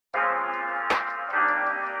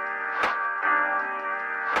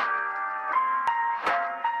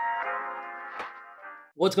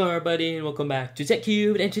What's going on, everybody, and welcome back to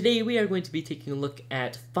TechCube, and today we are going to be taking a look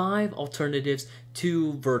at 5 alternatives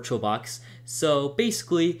to VirtualBox. So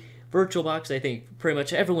basically, VirtualBox, I think pretty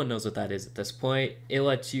much everyone knows what that is at this point. It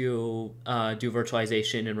lets you do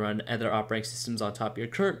virtualization and run other operating systems on top of your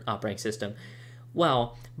current operating system.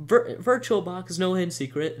 Well, VirtualBox is no hidden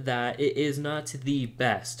secret that it is not the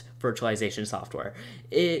best virtualization software.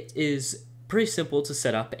 It is pretty simple to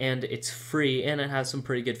set up, and it's free, and it has some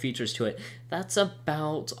pretty good features to it. That's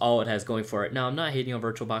about all it has going for it. Now, I'm not hating on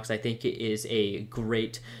VirtualBox. I think it is a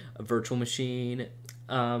great virtual machine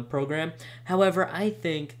program. However, I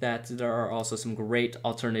think that there are also some great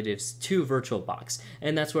alternatives to VirtualBox,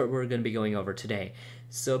 and that's what we're going to be going over today.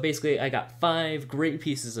 So basically, I got 5 great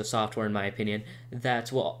pieces of software, in my opinion,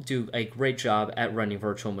 that will do a great job at running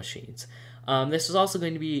virtual machines. This is also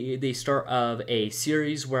going to be the start of a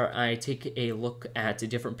series where I take a look at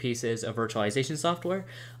different pieces of virtualization software.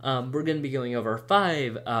 We're going to be going over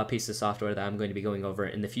 5 pieces of software that I'm going to be going over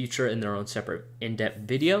in the future in their own separate in-depth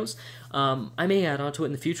videos. I may add on to it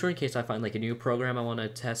in the future in case I find like a new program I want to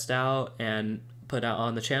test out and put out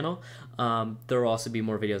on the channel. There will also be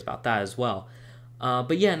more videos about that as well.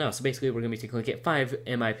 But yeah, no, so basically we're going to be taking a look at 5,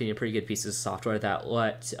 in my opinion, pretty good pieces of software that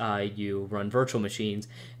let you run virtual machines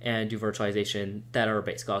and do virtualization that are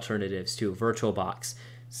basically alternatives to VirtualBox.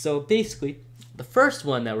 So basically, the first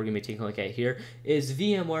one that we're going to be taking a look at here is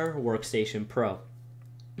VMware Workstation Pro.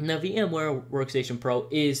 Now, VMware Workstation Pro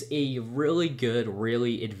is a really good,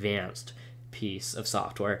 really advanced piece of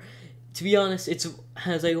software. To be honest, it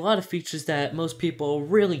has a lot of features that most people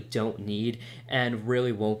really don't need and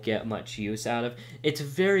really won't get much use out of. It's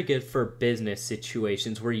very good for business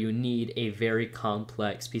situations where you need a very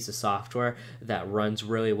complex piece of software that runs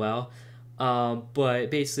really well. But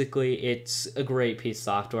basically, it's a great piece of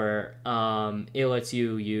software. It lets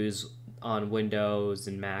you use on Windows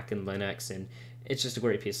and Mac and Linux, and it's just a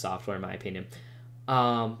great piece of software in my opinion.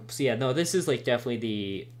 So yeah, no, this is like definitely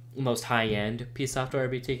the most high-end piece of software I'll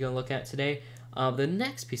be taking a look at today. The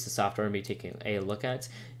next piece of software I'll be taking a look at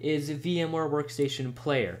is VMware Workstation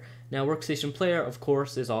Player. Now, Workstation Player, of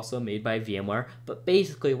course, is also made by VMware, but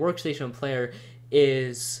basically, Workstation Player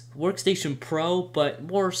is Workstation Pro, but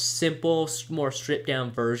more simple, more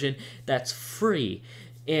stripped-down version that's free.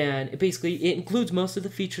 And it includes most of the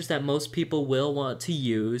features that most people will want to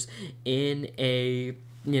use in a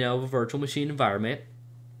virtual machine environment.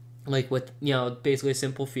 Like with, basically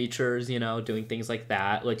simple features, doing things like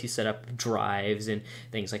that, let you set up drives and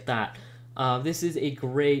things like that. This is a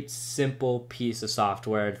great, simple piece of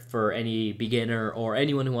software for any beginner or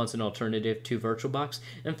anyone who wants an alternative to VirtualBox.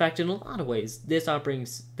 In fact, in a lot of ways, this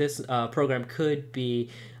program could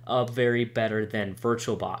be very better than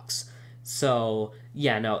VirtualBox. So,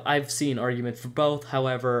 yeah, no, I've seen arguments for both.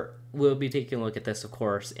 However, we'll be taking a look at this, of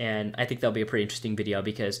course, and I think that'll be a pretty interesting video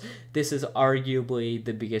because this is arguably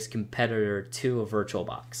the biggest competitor to a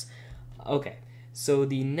VirtualBox. Okay, so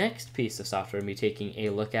the next piece of software we'll be taking a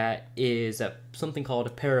look at is something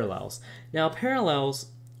called Parallels. Now, Parallels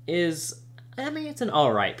is, it's an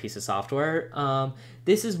alright piece of software.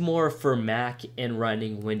 This is more for Mac and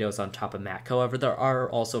running Windows on top of Mac. However, there are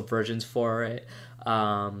also versions for it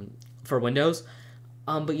for Windows.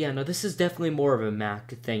 But yeah, no, this is definitely more of a Mac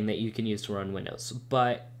thing that you can use to run Windows.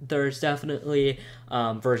 But there's definitely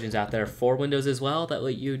versions out there for Windows as well that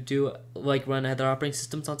let you run other operating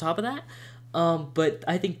systems on top of that. But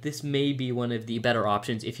I think this may be one of the better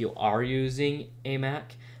options if you are using a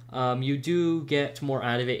Mac. You do get more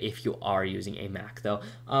out of it if you are using a Mac, though.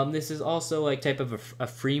 This is also like type of a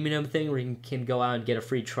freemium thing where you can go out and get a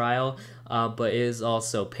free trial, but it is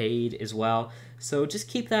also paid as well. So just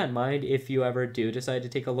keep that in mind if you ever do decide to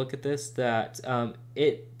take a look at this, that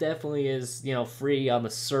it definitely is, free on the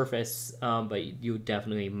surface, but you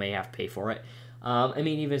definitely may have to pay for it.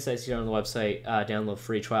 Even it says here on the website, download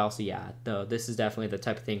free trial, so yeah, though this is definitely the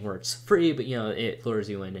type of thing where it's free, but it lures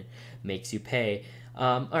you in and makes you pay.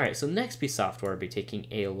 Alright, so the next piece of software I'll be taking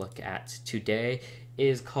a look at today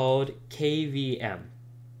is called KVM.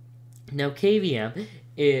 Now, KVM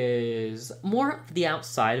is more of the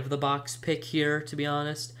outside of the box pick here, to be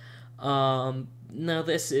honest. Now,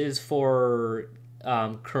 this is for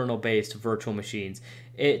kernel-based virtual machines.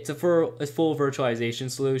 It's a full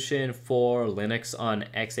virtualization solution for Linux on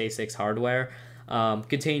x86 hardware,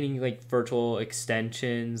 containing like virtual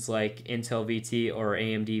extensions like Intel VT or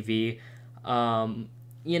AMD V.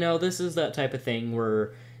 This is that type of thing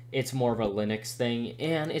where it's more of a Linux thing,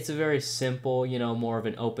 and it's a very simple, more of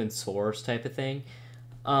an open source type of thing.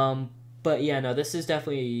 But yeah, no, this is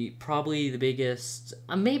definitely probably the biggest,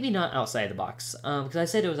 maybe not outside the box, because I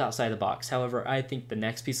said it was outside the box. However, I think the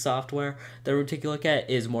next piece of software that we're taking a look at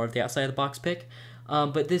is more of the outside the box pick.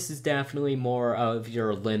 but this is definitely more of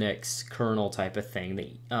your Linux kernel type of thing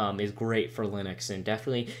that is great for Linux. And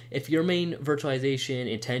definitely, if your main virtualization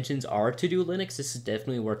intentions are to do Linux, this is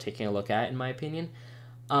definitely worth taking a look at, in my opinion.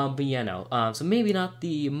 But yeah, no. So maybe not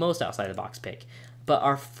the most outside the box pick. But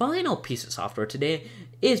our final piece of software today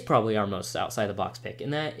is probably our most outside the box pick,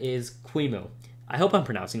 and that is Cuimo. I hope I'm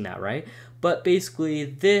pronouncing that right. But basically,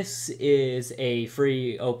 this is a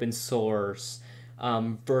free open source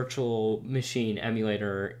virtual machine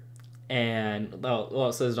emulator, and well,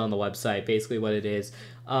 it says it on the website basically what it is.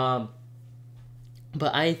 But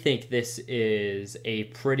I think this is a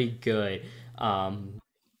pretty good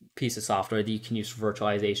piece of software that you can use for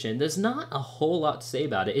virtualization. There's not a whole lot to say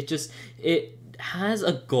about it. It has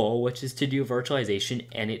a goal, which is to do virtualization,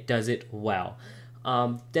 and it does it well.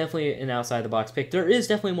 Definitely an outside the box pick. There is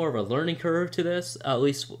definitely more of a learning curve to this, at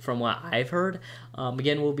least from what I've heard.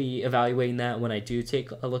 Again, we'll be evaluating that when I do take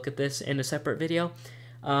a look at this in a separate video.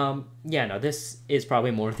 Yeah, no, this is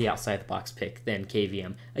probably more of the outside the box pick than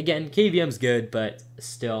KVM. Again, KVM's good, but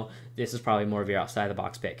still, this is probably more of your outside the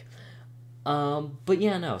box pick. But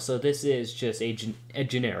yeah, no, so this is just a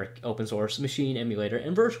generic open source machine emulator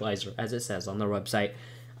and virtualizer, as it says on their website.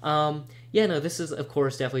 Yeah, no, this is, of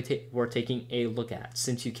course, definitely worth taking a look at,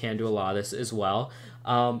 since you can do a lot of this as well.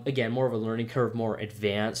 Again, more of a learning curve, more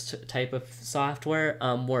advanced type of software,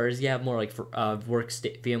 whereas you have more like for,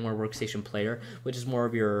 VMware Workstation Player, which is more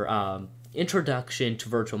of your introduction to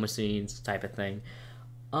virtual machines type of thing.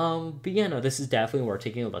 But yeah, no, this is definitely worth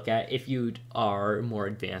taking a look at if you are more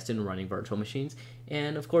advanced in running virtual machines.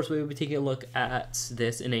 And of course, we will be taking a look at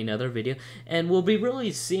this in another video, and we'll be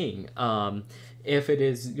really seeing if it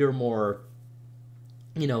is your more,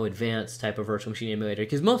 advanced type of virtual machine emulator,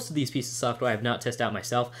 because most of these pieces of software I have not tested out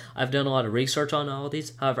myself. I've done a lot of research on all of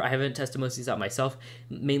these. However, I haven't tested most of these out myself,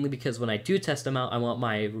 mainly because when I do test them out, I want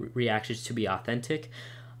my reactions to be authentic.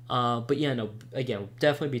 But yeah, no, again,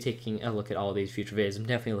 definitely be taking a look at all of these future videos. I'm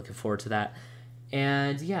definitely looking forward to that.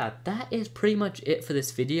 And yeah, that is pretty much it for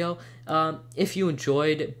this video. If you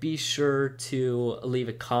enjoyed, be sure to leave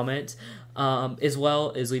a comment, as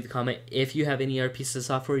well as leave a comment if you have any other pieces of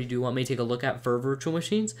software you do want me to take a look at for virtual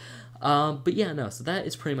machines. But yeah, no, so that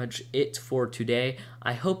is pretty much it for today.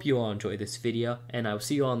 I hope you all enjoyed this video, and I will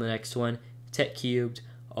see you all in the next one. Tech Cubed,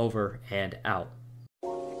 over and out.